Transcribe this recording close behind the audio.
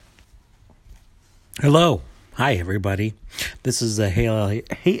Hello. Hi, everybody. This is the Hey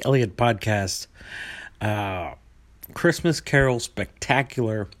Eliott podcast. Christmas Carol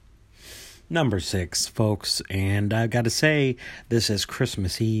Spectacular number 6, folks. And I've got to say, this is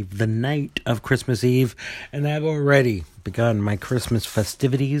Christmas Eve, the night of Christmas Eve. And I've already begun my Christmas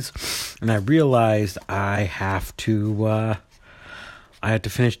festivities. And I realized I have to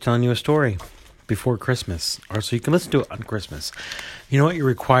finish telling you a story before Christmas, or so you can listen to it on Christmas. You know what? You're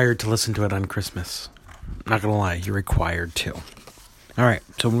required to listen to it on Christmas. Not gonna lie, you're required to. Alright,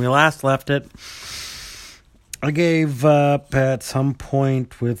 so when we last left it, I gave up at some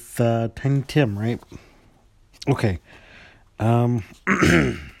point with Tiny Tim, right? Okay. I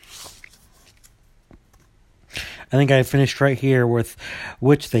think I finished right here with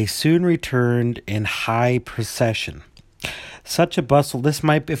which they soon returned in high procession. Such a bustle. This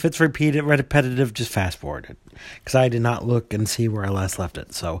might, if it's repetitive, just fast forward it. Because I did not look and see where I last left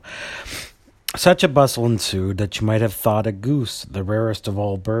it. So, such a bustle ensued that you might have thought a goose, the rarest of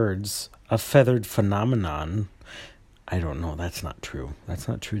all birds, a feathered phenomenon. I don't know, that's not true. That's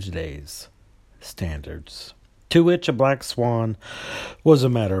not true today's standards. To which a black swan was a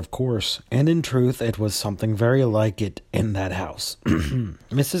matter of course, and in truth it was something very like it in that house.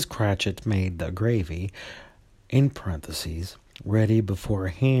 Mrs. Cratchit made the gravy, in parentheses, ready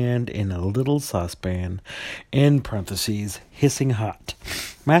beforehand in a little saucepan, in parentheses, hissing hot.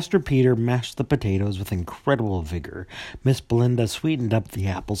 Master Peter mashed the potatoes with incredible vigor. Miss Belinda sweetened up the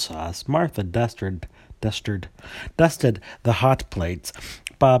applesauce. Martha dusted the hot plates.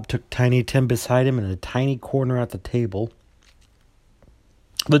 Bob took Tiny Tim beside him in a tiny corner at the table.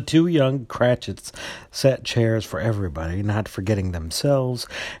 The two young Cratchits set chairs for everybody, not forgetting themselves,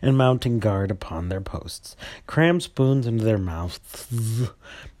 and mounting guard upon their posts, crammed spoons into their mouths,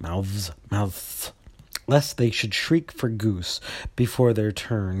 lest they should shriek for goose before their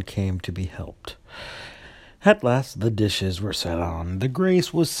turn came to be helped. At last the dishes were set on. The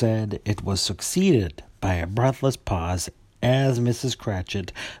grace was said. It was succeeded by a breathless pause as Mrs.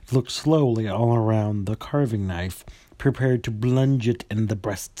 Cratchit looked slowly all around the carving knife, prepared to plunge it in the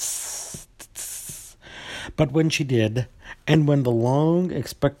breasts. But when she did, and when the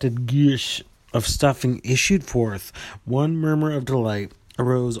long-expected gush of stuffing issued forth, one murmur of delight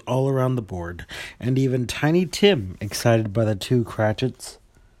arose all around the board, and even Tiny Tim, excited by the two young Cratchits,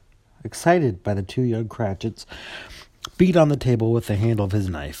 beat on the table with the handle of his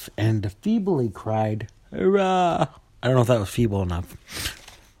knife, and feebly cried, "Hurrah!" I don't know if that was feeble enough.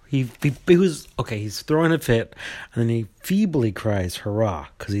 He was, okay, he's throwing a fit, and then he feebly cries, "Hurrah,"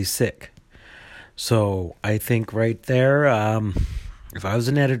 because he's sick. So I think right there, if I was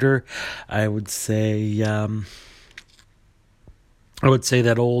an editor, I would say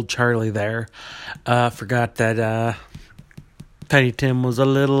that old Charlie there forgot that Tiny Tim was a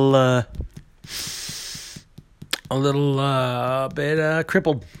little bit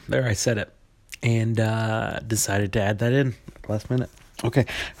crippled. There, I said it. And decided to add that in last minute. Okay,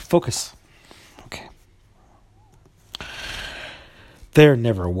 focus. Okay. There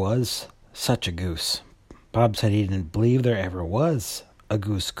never was such a goose. Bob said he didn't believe there ever was a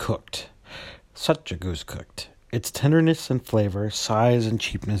goose cooked. Such a goose cooked. Its tenderness and flavor, size and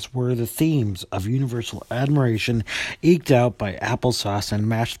cheapness were the themes of universal admiration, eked out by applesauce and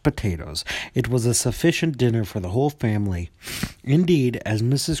mashed potatoes. It was a sufficient dinner for the whole family. Indeed, as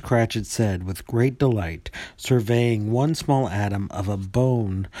Mrs. Cratchit said with great delight, surveying one small atom of a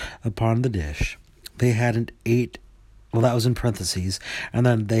bone upon the dish, they hadn't ate. Well, that was in parentheses, and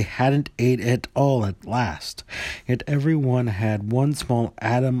then they hadn't ate it all at last. Yet everyone had one small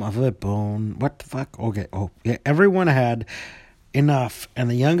atom of a bone. What the fuck? Okay, everyone had enough, and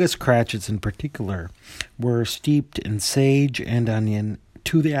the youngest Cratchits in particular were steeped in sage and onion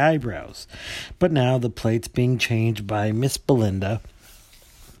to the eyebrows. But now, the plates being changed by Miss Belinda,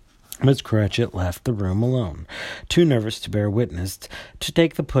 Miss Cratchit left the room alone, too nervous to bear witness, to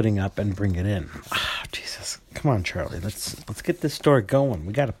take the pudding up and bring it in. Jesus. Come on, Charlie. Let's get this story going.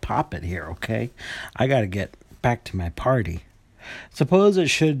 We got to pop it here, okay? I got to get back to my party. Suppose it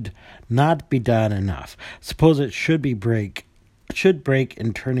should not be done enough. Suppose it should break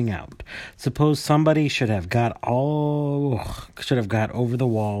in turning out. Suppose somebody should have got over the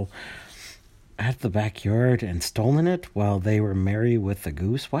wall at the backyard and stolen it while they were merry with the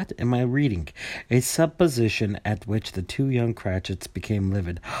goose? What am I reading? A supposition at which the two young Cratchits became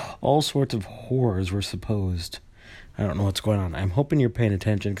livid. All sorts of horrors were supposed. I don't know what's going on. I'm hoping you're paying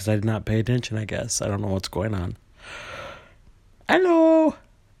attention, because I did not pay attention, I guess. I don't know what's going on. Hello!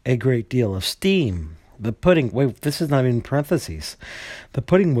 A great deal of steam. The pudding, wait, this is not even in parentheses. The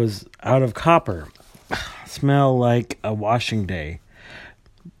pudding was out of copper. Smell like a washing day.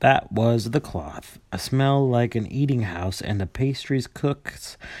 That was the cloth, a smell like an eating house and a pastries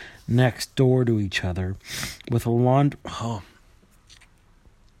cook's next door to each other, with a laundry. Oh,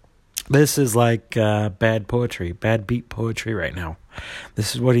 this is like bad poetry, bad beat poetry right now.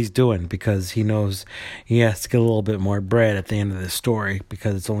 This is what he's doing because he knows he has to get a little bit more bread at the end of the story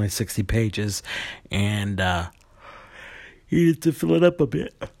because it's only 60 pages, and he needs to fill it up a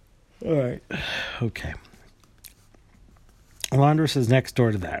bit. All right, okay. Laundress is next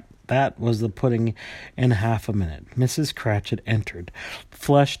door to that. That was the pudding in half a minute. Mrs. Cratchit entered,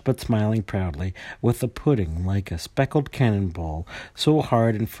 flushed but smiling proudly, with the pudding like a speckled cannonball, so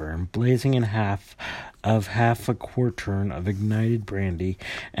hard and firm, blazing in half a quartern of ignited brandy,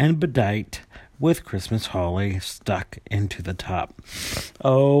 and bedight with Christmas holly stuck into the top.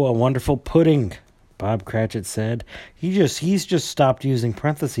 "Oh, a wonderful pudding," Bob Cratchit said. He's just stopped using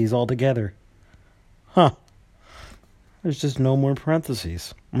parentheses altogether. Huh. There's just no more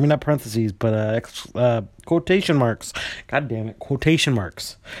parentheses. I mean, not parentheses, but quotation marks. God damn it, quotation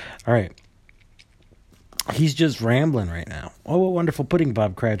marks. All right. He's just rambling right now. "Oh, what wonderful pudding,"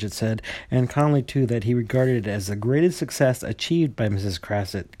 Bob Cratchit said, and calmly, too, that he regarded it as the greatest success achieved by Mrs.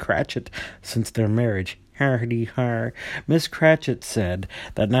 Cratchit since their marriage. Har-de-har. Miss Cratchit said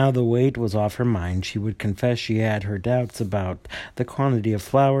that now the weight was off her mind. She would confess she had her doubts about the quantity of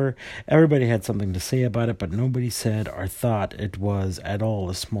flour. Everybody had something to say about it, but nobody said or thought it was at all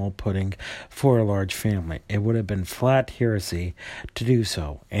a small pudding for a large family. It would have been flat heresy to do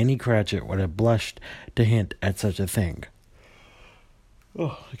so. Annie Cratchit would have blushed to hint at such a thing.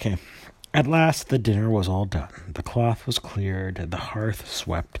 Oh, okay. At last the dinner was all done. The cloth was cleared, the hearth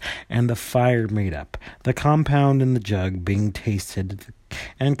swept, and the fire made up. The compound in the jug being tasted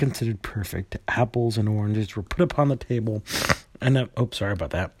and considered perfect, apples and oranges were put upon the table, and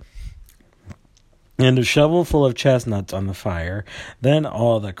and a shovel full of chestnuts on the fire. Then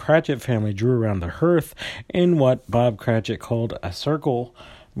all the Cratchit family drew around the hearth in what Bob Cratchit called a circle,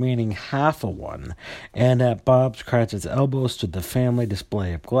 meaning half a one, and at Bob Cratchit's elbow stood the family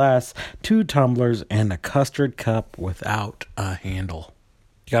display of glass, 2 tumblers, and a custard cup without a handle.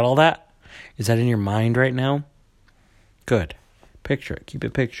 You got all that? Is that in your mind right now? Good. Picture it. Keep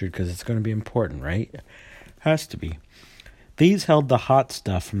it pictured because it's going to be important, right? Has to be. These held the hot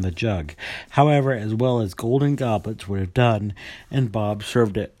stuff from the jug, however, as well as golden goblets would have done, and Bob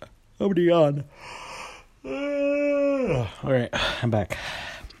served it. Nobody on. All right, I'm back.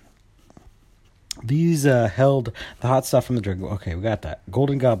 These held the hot stuff from the jug. Okay, we got that.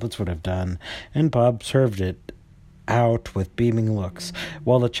 Golden goblets would have done, and Bob served it out with beaming looks,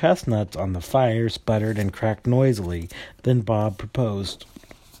 while the chestnuts on the fire sputtered and cracked noisily. Then Bob proposed,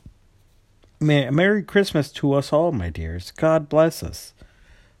 "Merry Christmas to us all, my dears. God bless us."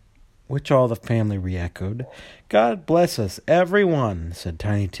 Which all the family re-echoed. "God bless us, everyone," said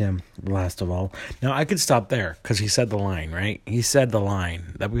Tiny Tim, last of all. Now, I could stop there, because he said the line, right? He said the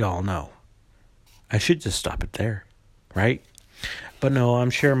line that we all know. I should just stop it there, right? But no, I'm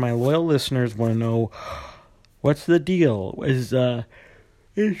sure my loyal listeners want to know, what's the deal? Is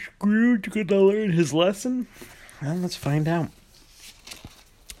Scrooge going to learn his lesson? Well, let's find out.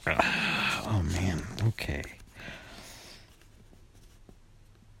 Oh, man. Okay.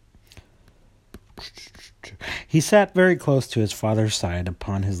 He sat very close to his father's side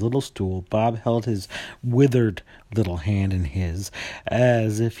upon his little stool. Bob held his withered little hand in his,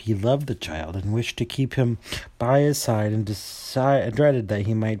 as if he loved the child and wished to keep him by his side, and dreaded that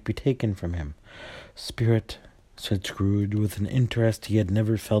he might be taken from him. "Spirit," said Scrooge, with an interest he had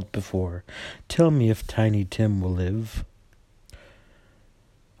never felt before, "tell me if Tiny Tim will live."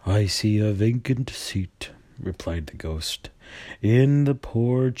 "I see a vacant seat," replied the ghost, "in the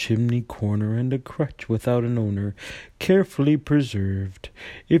poor chimney corner, and a crutch without an owner, carefully preserved.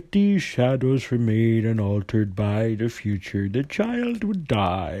 If these shadows remain unaltered by the future, the child would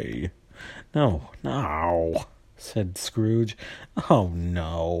die." No, said Scrooge. "Oh,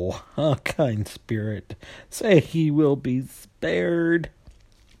 no. Oh, kind spirit, say he will be spared."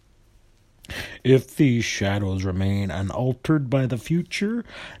 "If these shadows remain unaltered by the future,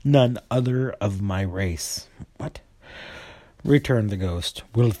 none other of my race." "What?" returned the ghost,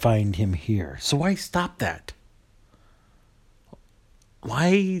 "will find him here." So why stop that?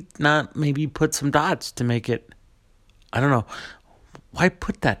 Why not maybe put some dots to make it, I don't know. Why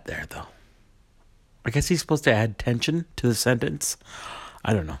put that there, though? I guess he's supposed to add tension to the sentence.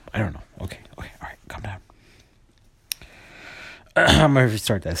 I don't know. Okay, all right, calm down. I'm going to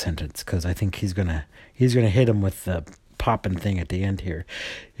restart that sentence because I think he's gonna hit him with the popping thing at the end here.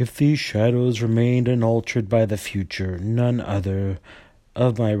 "If these shadows remained unaltered by the future, none other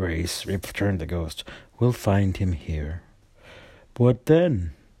of my race," returned the ghost, "will find him here." "What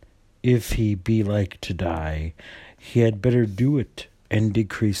then?" If he be like to die, he had better do it and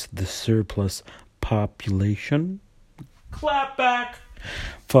decrease the surplus population. Clap back.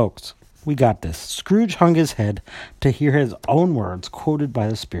 Folks, we got this. Scrooge hung his head to hear his own words quoted by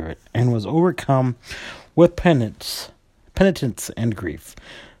the spirit, and was overcome with penitence and grief.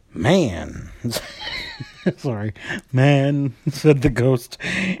 Man, sorry, man, said the ghost,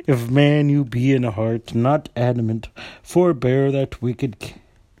 if man you be in heart, not adamant, forbear that wicked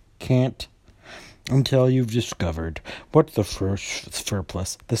can't until you've discovered what the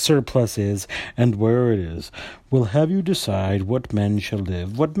surplus is, and where it is. Will have you decide what men shall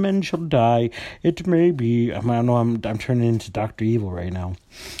live, what men shall die. It may be, I know I'm turning into Dr. Evil right now.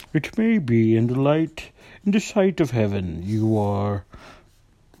 It may be in the sight of heaven, you are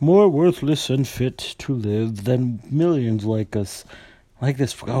more worthless and fit to live than millions like us. Like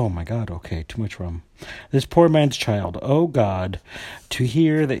this, oh my God, okay, too much rum. This poor man's child, oh God, to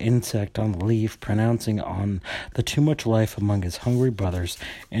hear the insect on the leaf pronouncing on the too much life among his hungry brothers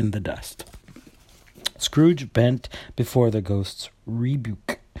in the dust. Scrooge bent before the ghost's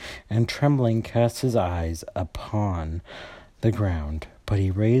rebuke, and trembling cast his eyes upon the ground, but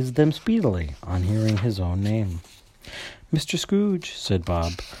he raised them speedily on hearing his own name. Mr. Scrooge, said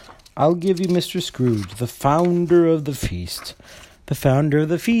Bob, I'll give you Mr. Scrooge, the founder of the feast. The founder of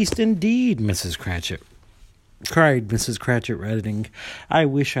the feast, indeed, Mrs. Cratchit, cried Mrs. Cratchit, reddening. I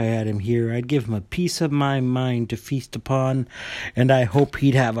wish I had him here. I'd give him a piece of my mind to feast upon, and I hope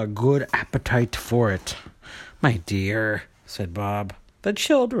he'd have a good appetite for it. My dear, said Bob, the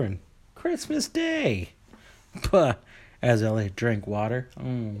children, Christmas Day. Puh, as Eliott drank water.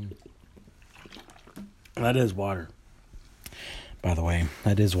 That is water. By the way,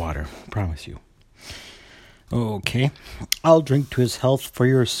 that is water, promise you. Okay, I'll drink to his health for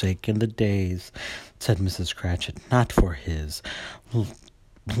your sake in the days, said Mrs. Cratchit, not for his.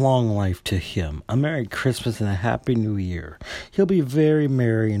 Long life to him, a Merry Christmas and a Happy New Year. He'll be very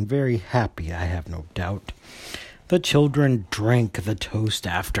merry and very happy, I have no doubt. The children drank the toast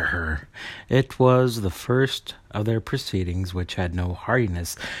after her. It was the first of their proceedings which had no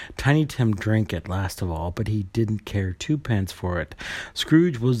heartiness. Tiny Tim drank it last of all, but he didn't care twopence for it.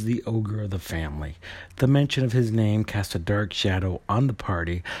 Scrooge was the ogre of the family. The mention of his name cast a dark shadow on the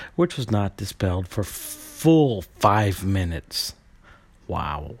party, which was not dispelled for full 5 minutes.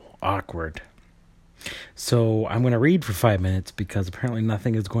 Wow, awkward. So I'm going to read for 5 minutes because apparently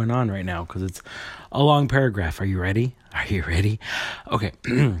nothing is going on right now because it's a long paragraph. Are you ready? Are you ready? Okay.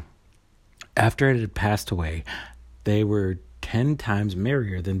 After it had passed away, they were 10 times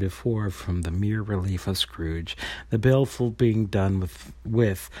merrier than before from the mere relief of Scrooge. The baleful being done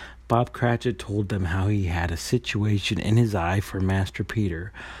with, Bob Cratchit told them how he had a situation in his eye for Master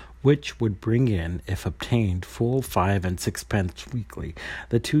Peter, which would bring in, if obtained, full 5 and 6pence weekly.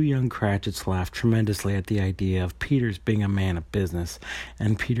 The two young Cratchits laughed tremendously at the idea of Peter's being a man of business,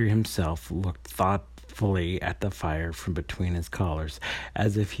 and Peter himself looked thoughtfully at the fire from between his collars,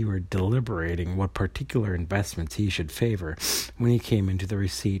 as if he were deliberating what particular investments he should favor when he came into the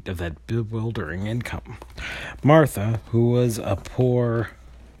receipt of that bewildering income. Martha, who was a poor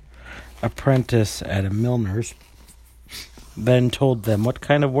apprentice at a milliner's, then told them what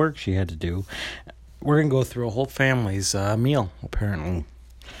kind of work she had to do. We're going to go through a whole family's meal, apparently.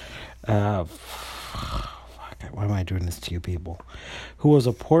 Why am I doing this to you people? Who was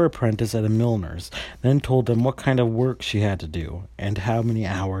a poor apprentice at a milliner's, then told them what kind of work she had to do, and how many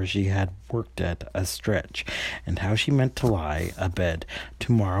hours she had worked at a stretch, and how she meant to lie abed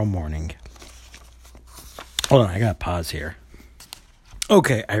tomorrow morning. Hold on, I got to pause here.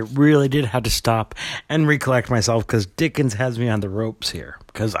 Okay, I really did have to stop and recollect myself because Dickens has me on the ropes here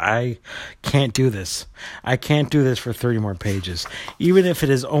because I can't do this. I can't do this for 30 more pages, even if it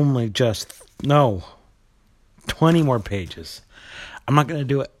is only just, 20 more pages. I'm not going to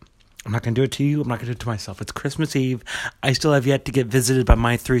do it. I'm not going to do it to you. I'm not going to do it to myself. It's Christmas Eve. I still have yet to get visited by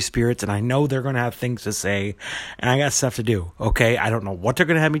my 3 spirits, and I know they're going to have things to say, and I got stuff to do, okay? I don't know what they're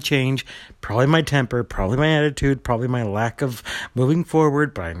going to have me change. Probably my temper, probably my attitude, probably my lack of moving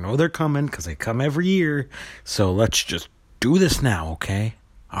forward, but I know they're coming because they come every year. So let's just do this now, okay?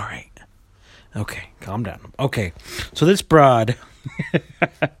 All right. Okay, calm down. Okay, so this broad...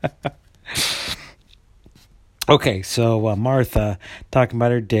 Okay, so Martha talking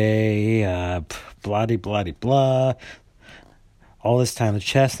about her day, blah. All this time, the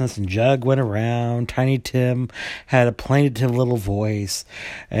chestnuts and jug went around. Tiny Tim had a plaintive little voice,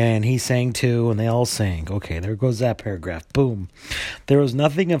 and he sang too, and they all sang. Okay, there goes that paragraph. Boom. There was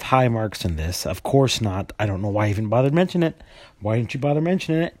nothing of high marks in this. Of course not. I don't know why I even bothered mentioning it. Why didn't you bother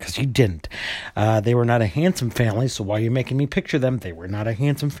mentioning it? Because you didn't. They were not a handsome family, so why are you making me picture them? They were not a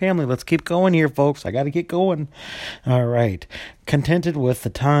handsome family. Let's keep going here, folks. I got to get going. All right. Contented with the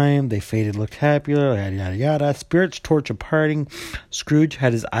time, they faded, looked happier, yada, yada, yada. Spirits torch of parting. Scrooge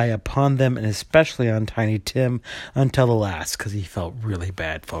had his eye upon them, and especially on Tiny Tim, until the last, because he felt really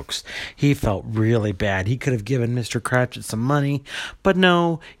bad, folks. He felt really bad. He could have given Mr. Cratchit some money, but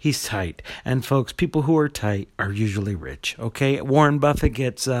no, he's tight. And, folks, people who are tight are usually rich, okay? Warren Buffett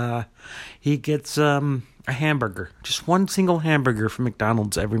gets, a hamburger. Just one single hamburger from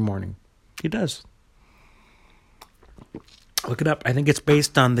McDonald's every morning. He does. Look it up. I think it's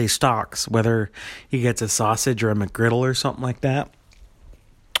based on the stocks, whether he gets a sausage or a McGriddle or something like that.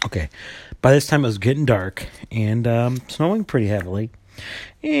 Okay. By this time, it was getting dark and snowing pretty heavily.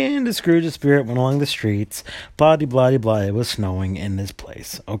 And the Scrooge's spirit went along the streets. Blah-de-blah-de-blah. It was snowing in this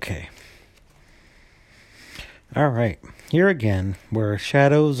place. Okay. All right. Here again were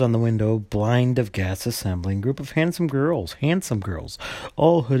shadows on the window, blind of gas assembling, group of handsome girls,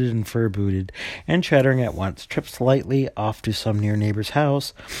 all hooded and fur-booted, and chattering at once, tripped lightly off to some near neighbor's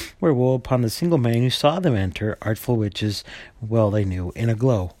house, where woe upon the single man who saw them enter, artful witches, well they knew, in a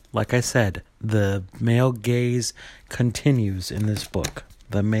glow. Like I said, the male gaze continues in this book.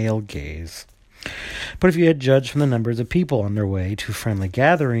 The male gaze. But if you had judged from the numbers of people on their way to friendly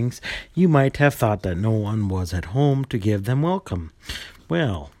gatherings, you might have thought that no one was at home to give them welcome.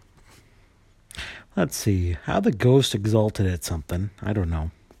 Well, let's see. How the ghost exulted at something, I don't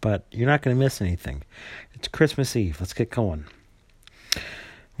know. But you're not going to miss anything. It's Christmas Eve. Let's get going.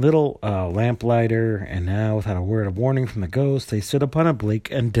 Little lamplighter, and now, without a word of warning from the ghost, they stood upon a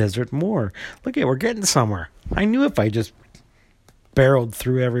bleak and desert moor. Look at, we're getting somewhere. I knew if I just barreled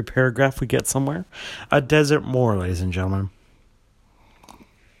through every paragraph we get somewhere. A desert moor, ladies and gentlemen.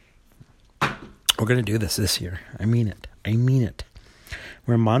 We're going to do this year. I mean it.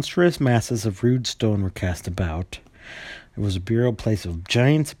 Where monstrous masses of rude stone were cast about. It was a burial place of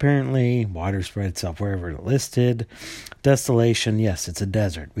giants, apparently. Water spread itself wherever it listed. Desolation, yes, it's a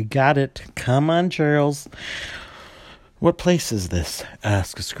desert. We got it. Come on, Charles. What place is this?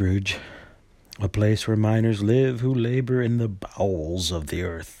 Asked Scrooge. A place where miners live who labor in the bowels of the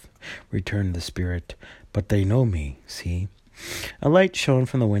earth, returned the spirit. But they know me, see? A light shone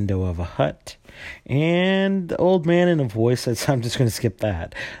from the window of a hut, and the old man in a voice that, I'm just going to skip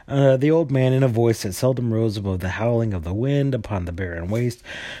that. The old man in a voice that seldom rose above the howling of the wind upon the barren waste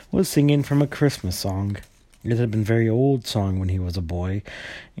was singing from a Christmas song. It had been a very old song when he was a boy.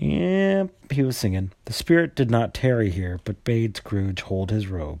 Yep, he was singing. The spirit did not tarry here, but bade Scrooge hold his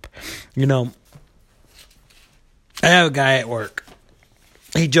robe. You know, I have a guy at work.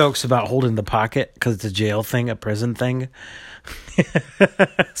 He jokes about holding the pocket because it's a jail thing, a prison thing.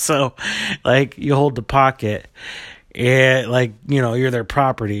 So, like, you hold the pocket, and, like, you know, you're their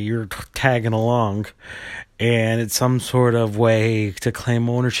property. You're tagging along, and it's some sort of way to claim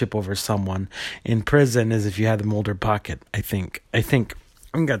ownership over someone. In prison is if you have them hold their pocket, I think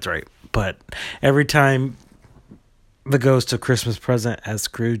that's right. But every time the ghost of Christmas present as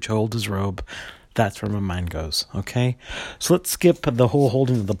Scrooge hold his robe, that's where my mind goes, okay? So let's skip the whole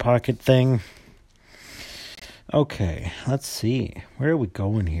holding of the pocket thing. Okay, let's see. Where are we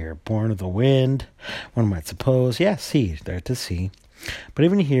going here? Born of the wind, one might suppose. Yeah, sea, there to see. But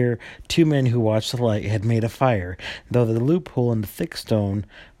even here, two men who watched the light had made a fire, though the loophole in the thick stone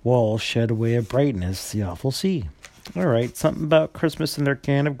wall shed away a brightness, the awful sea. All right, something about Christmas in their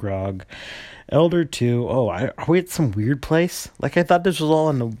can of grog. Elder 2, are we at some weird place? Like, I thought this was all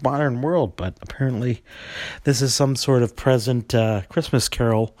in the modern world, but apparently this is some sort of present Christmas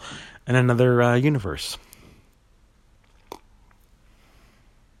carol in another universe.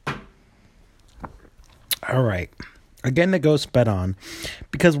 All right. Again, the ghost sped on,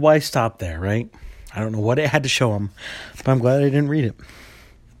 because why stop there, right? I don't know what it had to show him, but I'm glad I didn't read it.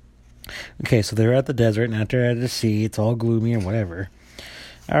 Okay, so they're at the desert, and after at the sea, it's all gloomy and whatever.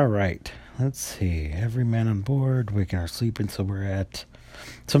 All right. Let's see. Every man on board, waking or sleeping, so we're at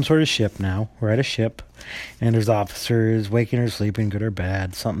some sort of ship now. We're at a ship, and there's officers, waking or sleeping, good or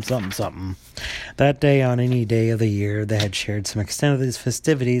bad, something. That day, on any day of the year, they had shared some extent of these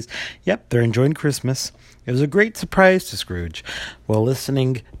festivities. Yep, they're enjoying Christmas. It was a great surprise to Scrooge, while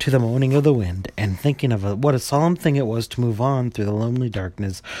listening to the moaning of the wind and thinking of what a solemn thing it was to move on through the lonely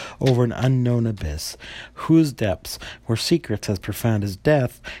darkness over an unknown abyss, whose depths were secrets as profound as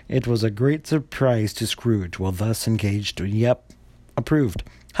death. It was a great surprise to Scrooge, while thus engaged. Yep, approved.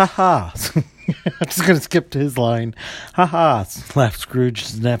 Ha ha! I'm just going to skip to his line. Ha ha! Laughed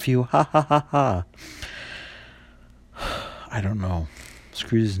Scrooge's nephew. Ha ha ha ha. I don't know.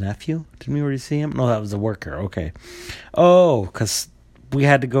 Scrooge's nephew? Didn't we already see him? No, that was the worker. Okay. Oh, because we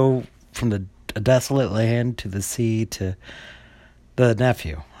had to go from a desolate land to the sea to the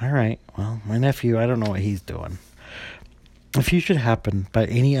nephew. All right. Well, my nephew, I don't know what he's doing. If you should happen, by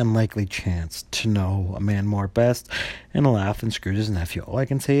any unlikely chance, to know a man more best and a laugh than Scrooge's nephew, all I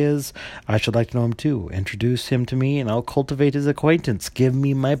can say is, I should like to know him too. Introduce him to me, and I'll cultivate his acquaintance. Give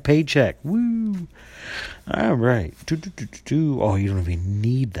me my paycheck. Woo! All right. Oh, you don't even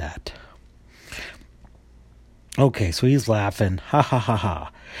need that. Okay, so he's laughing. Ha ha ha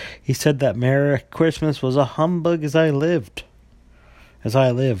ha. He said that Merry Christmas was a humbug as I lived. As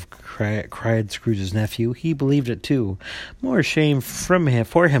I live, cried Scrooge's nephew. He believed it, too. More shame for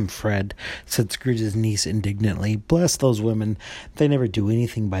him, Fred, said Scrooge's niece indignantly. Bless those women. They never do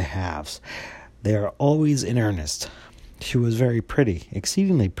anything by halves. They are always in earnest. She was very pretty,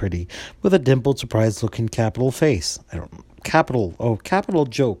 exceedingly pretty, with a dimpled, surprised-looking capital face. Capital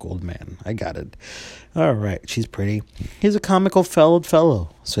joke, old man. I got it. All right, she's pretty. He's a comical fellow,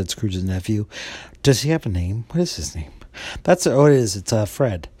 said Scrooge's nephew. Does he have a name? What is his name? It is. It's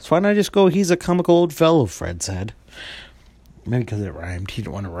Fred. So why not just go, he's a comical old fellow, Fred said. Maybe because it rhymed. He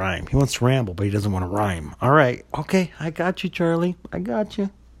didn't want to rhyme. He wants to ramble, but he doesn't want to rhyme. All right. Okay, I got you, Charlie. I got you.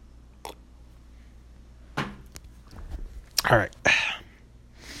 All right.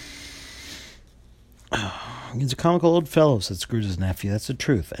 He's a comical old fellow, said Scrooge's nephew. That's the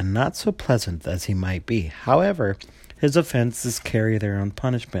truth, and not so pleasant as he might be. However, his offenses carry their own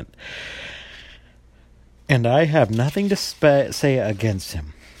punishment. And I have nothing to say against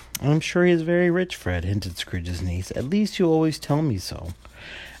him. I'm sure he is very rich, Fred, hinted Scrooge's niece. At least you always tell me so.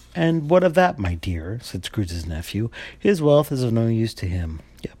 And what of that, my dear, said Scrooge's nephew. His wealth is of no use to him.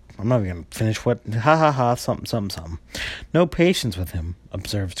 Yep, I'm not even going to finish what... something. No patience with him,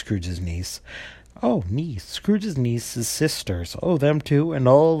 observed Scrooge's niece. Oh, niece. Scrooge's niece's sisters. Oh, them too, and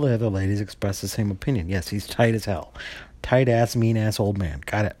all the other ladies expressed the same opinion. Yes, he's tight as hell. Tight-ass, mean-ass old man.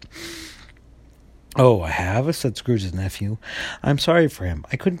 Got it. Oh, I have, said Scrooge's nephew. I'm sorry for him.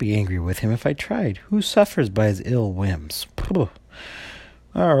 I couldn't be angry with him if I tried. Who suffers by his ill whims? Pooh.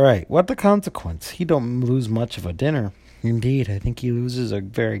 All right, what the consequence? He don't lose much of a dinner. Indeed, I think he loses a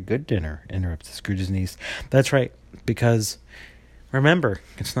very good dinner, interrupted Scrooge's niece. That's right, because, remember,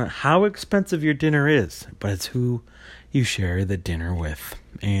 it's not how expensive your dinner is, but it's who you share the dinner with.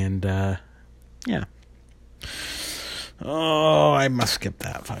 And, yeah. Oh, I must skip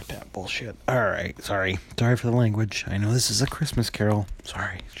that. Fuck that bullshit. All right. Sorry for the language. I know this is a Christmas carol.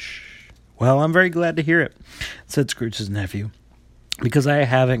 Sorry. Shh. Well, I'm very glad to hear it, said Scrooge's nephew, because I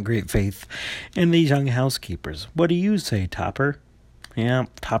haven't great faith in these young housekeepers. What do you say, Topper? Yeah,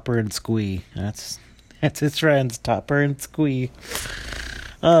 Topper and Squee. That's his friends, Topper and Squee.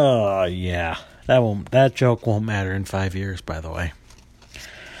 Oh, yeah. That joke won't matter in 5 years, by the way.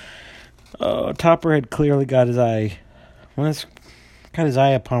 Oh, Topper had clearly got his eye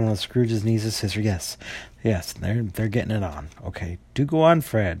upon one of Scrooge's niece's sister. Yes, they're getting it on. Okay, do go on,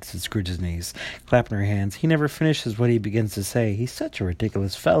 Fred, said Scrooge's niece, clapping her hands. He never finishes what he begins to say. He's such a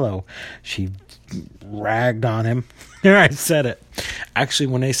ridiculous fellow. She ragged on him. There, I said it. Actually,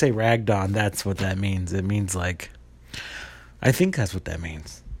 when they say ragged on, that's what that means. It means I think that's what that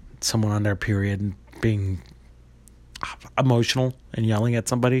means. Someone on their period and being emotional and yelling at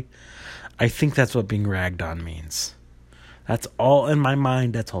somebody. I think that's what being ragged on means. That's all in my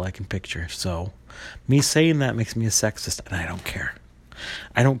mind. That's all I can picture. So me saying that makes me a sexist, and I don't care.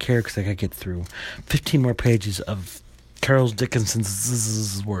 I don't care because I gotta get through 15 more pages of Charles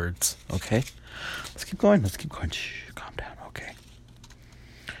Dickinson's words. Okay? Let's keep going. Shh, calm down. Okay.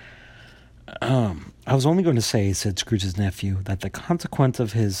 I was only going to say, said Scrooge's nephew, that the consequence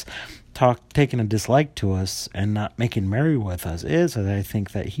of his taking a dislike to us and not making merry with us is that I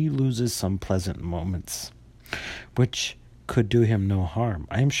think that he loses some pleasant moments, which could do him no harm.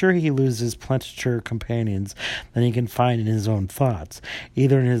 I am sure he loses pleasanter companions than he can find in his own thoughts,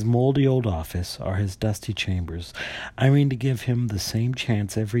 either in his moldy old office or his dusty chambers. I mean to give him the same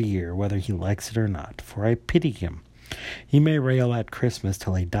chance every year, whether he likes it or not, for I pity him. He may rail at Christmas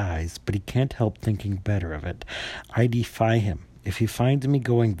till he dies, but he can't help thinking better of it. I defy him. If he finds me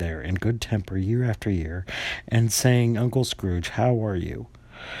going there in good temper year after year and saying, Uncle Scrooge, how are you?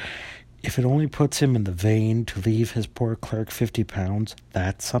 If it only puts him in the vein to leave his poor clerk 50 pounds,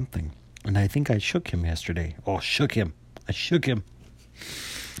 that's something. And I think I shook him yesterday. Oh, shook him. I shook him.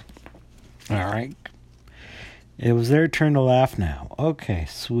 All right. It was their turn to laugh now. Okay,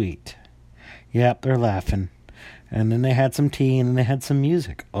 sweet. Yep, they're laughing. And then they had some tea, and then they had some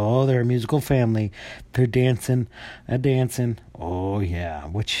music. Oh, they're a musical family. They're dancing, Oh, yeah.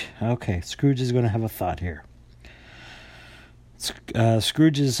 Okay, Scrooge is going to have a thought here.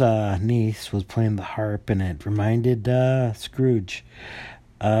 Scrooge's niece was playing the harp, and it reminded Scrooge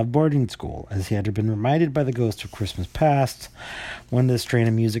of boarding school, as he had been reminded by the ghost of Christmas past when this strain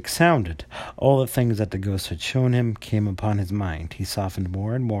of music sounded. All the things that the ghost had shown him came upon his mind. He softened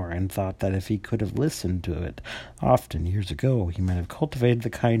more and more, and thought that if he could have listened to it often years ago, he might have cultivated the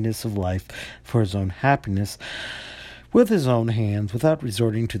kindness of life for his own happiness with his own hands, without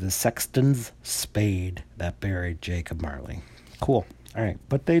resorting to the sexton's spade that buried Jacob Marley. Cool. All right.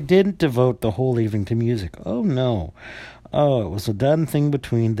 But they didn't devote the whole evening to music. Oh, no. Oh, it was a done thing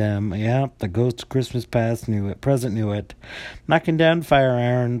between them. Yeah, the ghost of Christmas past knew it. Present knew it. Knocking down fire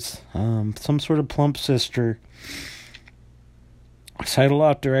irons. Some sort of plump sister. Sidled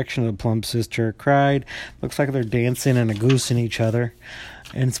off direction of the plump sister. Cried. Looks like they're dancing and a goosing each other.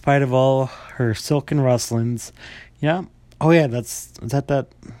 In spite of all her silken rustlings. Yeah. Oh, yeah, that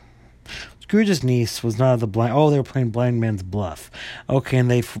Scrooge's niece was not the blind. Oh, they were playing blind man's bluff. Okay, and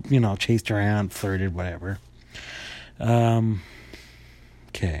they, chased her around, flirted, whatever. Okay,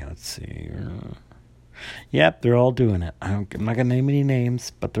 let's see. Yep, they're all doing it. I'm not gonna name any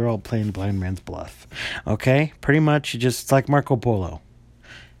names, but they're all playing blind man's bluff. Okay, pretty much just like Marco Polo,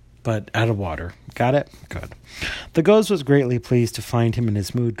 but out of water. Got it? Good. The ghost was greatly pleased to find him in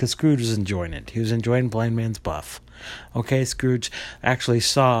his mood, because Scrooge was enjoying it. He was enjoying blind man's bluff. Okay, Scrooge actually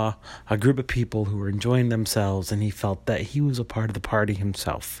saw a group of people who were enjoying themselves, and he felt that he was a part of the party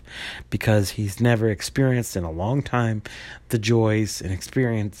himself, because he's never experienced in a long time the joys and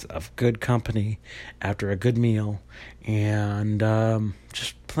experience of good company after a good meal, and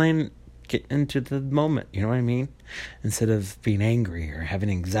just plain get into the moment, you know what I mean? Instead of being angry or having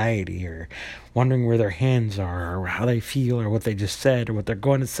anxiety or wondering where their hands are or how they feel or what they just said or what they're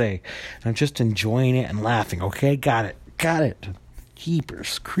going to say. And I'm just enjoying it and laughing. Okay, got it.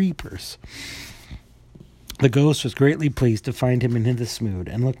 Keepers, creepers. The ghost was greatly pleased to find him in this mood,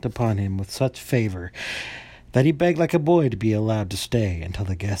 and looked upon him with such favor that he begged like a boy to be allowed to stay until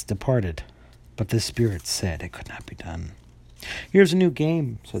the guest departed. But the spirit said it could not be done. Here's a new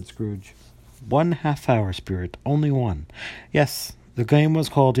game, said Scrooge. 1 half-hour, spirit, only one. Yes, the game was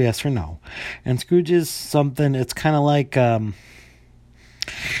called Yes or No. And Scrooge is something, it's kind of like,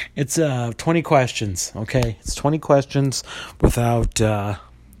 it's 20 questions, okay? It's 20 questions without the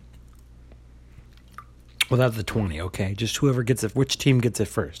 20, okay? Just whoever gets it, which team gets it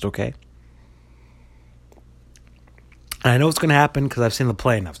first, okay? And I know it's going to happen because I've seen the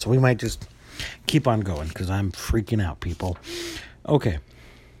play enough, so we might just keep on going because I'm freaking out, people. Okay.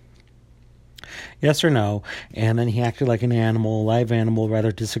 Yes or no, and then he acted like an animal, a live animal,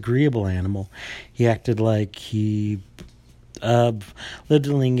 rather disagreeable animal. He acted like he lived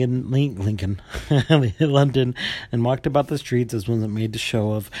in Lincoln, London, and walked about the streets as one that made the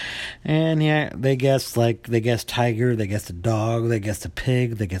show of. And yeah, they guessed tiger, they guessed a dog, they guessed a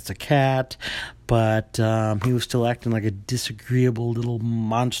pig, they guessed a cat, but he was still acting like a disagreeable little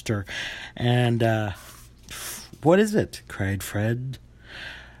monster. And what is it? Cried Fred.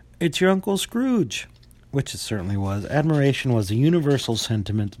 It's your Uncle Scrooge. Which it certainly was. Admiration was a universal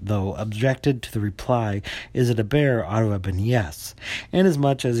sentiment, though objected to the reply, is it a bear, ought to have been yes,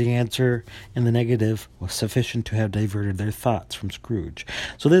 inasmuch as the answer in the negative was sufficient to have diverted their thoughts from Scrooge.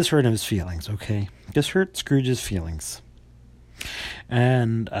 So this hurt his feelings, okay? This hurt Scrooge's feelings.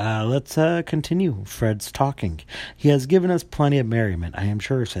 And let's continue Fred's talking. He has given us plenty of merriment, I am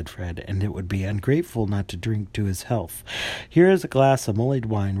sure, said Fred, and it would be ungrateful not to drink to his health. Here is a glass of mulled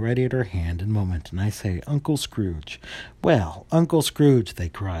wine ready at our hand in a moment, and I say, Uncle Scrooge. Well, Uncle Scrooge, they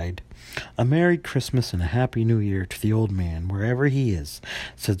cried. A Merry Christmas and a Happy New Year to the old man, wherever he is,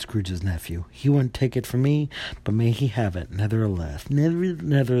 said Scrooge's nephew. He wouldn't take it from me, but may he have it, nevertheless.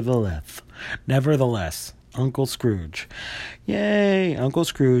 Uncle Scrooge. Yay! Uncle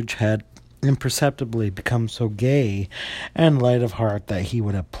Scrooge had imperceptibly become so gay and light of heart that he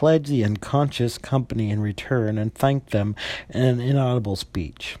would have pledged the unconscious company in return and thanked them in an inaudible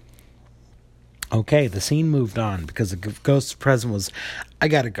speech. Okay, the scene moved on because the ghost's present was, I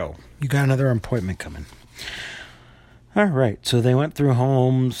gotta go. You got another appointment coming. All right, so they went through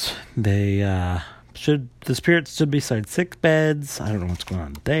homes. The spirit stood beside sick beds. I don't know what's going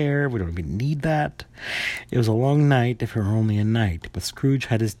on there. We don't even need that. It was a long night, if it were only a night, but Scrooge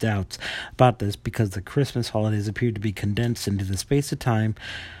had his doubts about this because the Christmas holidays appeared to be condensed into the space of time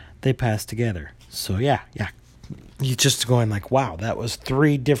they passed together. So yeah. He's just going like, wow, that was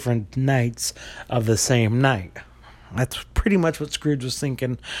 3 different nights of the same night. That's pretty much what Scrooge was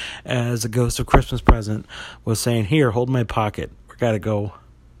thinking as the ghost of Christmas present was saying, here, hold my pocket. We gotta go.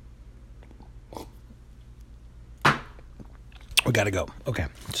 Okay.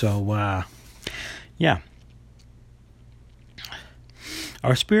 So, yeah.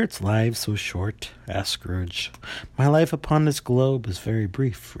 Are spirits' lives so short? Asked Scrooge. My life upon this globe is very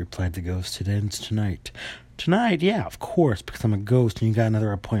brief, replied the ghost. It ends tonight. Tonight? Yeah, of course, because I'm a ghost and you got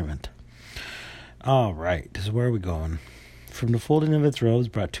another appointment. All right, this is where are we going? From the folding of its robes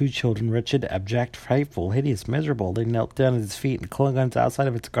brought two children, wretched, abject, frightful, hideous, miserable. They knelt down at its feet and clung on the outside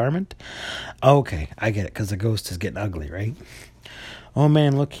of its garment. Okay, I get it, because the ghost is getting ugly, right? Oh,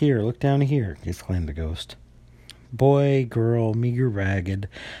 man, look here, look down here, exclaimed the ghost. Boy, girl, meager, ragged,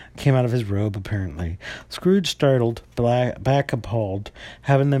 came out of his robe, apparently. Scrooge, startled, back appalled.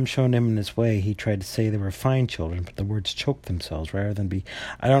 Having them shown him in this way, he tried to say they were fine children, but the words choked themselves rather than be,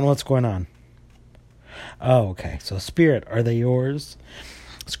 I don't know what's going on. Oh, okay. So, spirit, are they yours?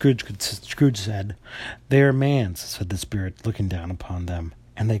 Scrooge said. They are man's, said the spirit, looking down upon them,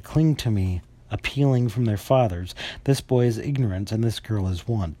 and they cling to me, appealing from their fathers. This boy is ignorant, and this girl is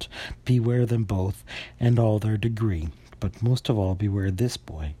want. Beware them both, and all their degree. But most of all, beware this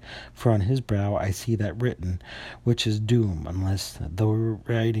boy, for on his brow I see that written, which is doom, unless the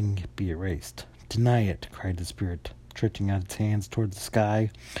writing be erased. Deny it, cried the spirit, stretching out its hands toward the sky.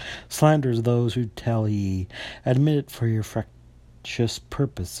 Slanders those who tell ye. Admit it for your fractious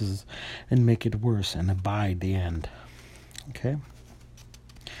purposes, and make it worse, and abide the end. Okay?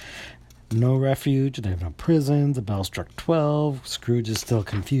 No refuge, they have no prisons, the bell struck 12, Scrooge is still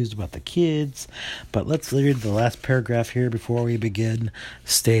confused about the kids, but let's read the last paragraph here before we begin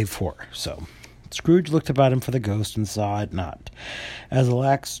stave 4. So, Scrooge looked about him for the ghost and saw it not. As the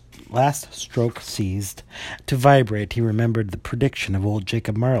last stroke ceased to vibrate, he remembered the prediction of old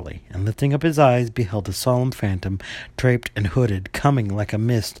Jacob Marley, and lifting up his eyes, beheld a solemn phantom, draped and hooded, coming like a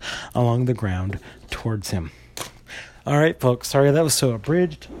mist along the ground towards him. All right, folks, sorry that was so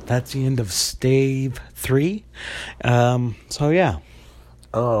abridged. That's the end of stave 3. So, yeah.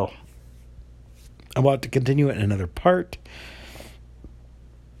 Oh, I want to continue it in another part.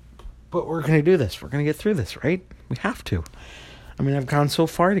 But we're going to do this. We're going to get through this, right? We have to. I mean, I've gone so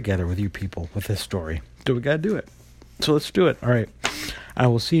far together with you people with this story. So we got to do it. So let's do it. All right. I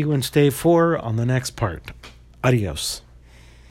will see you in stave 4 on the next part. Adios.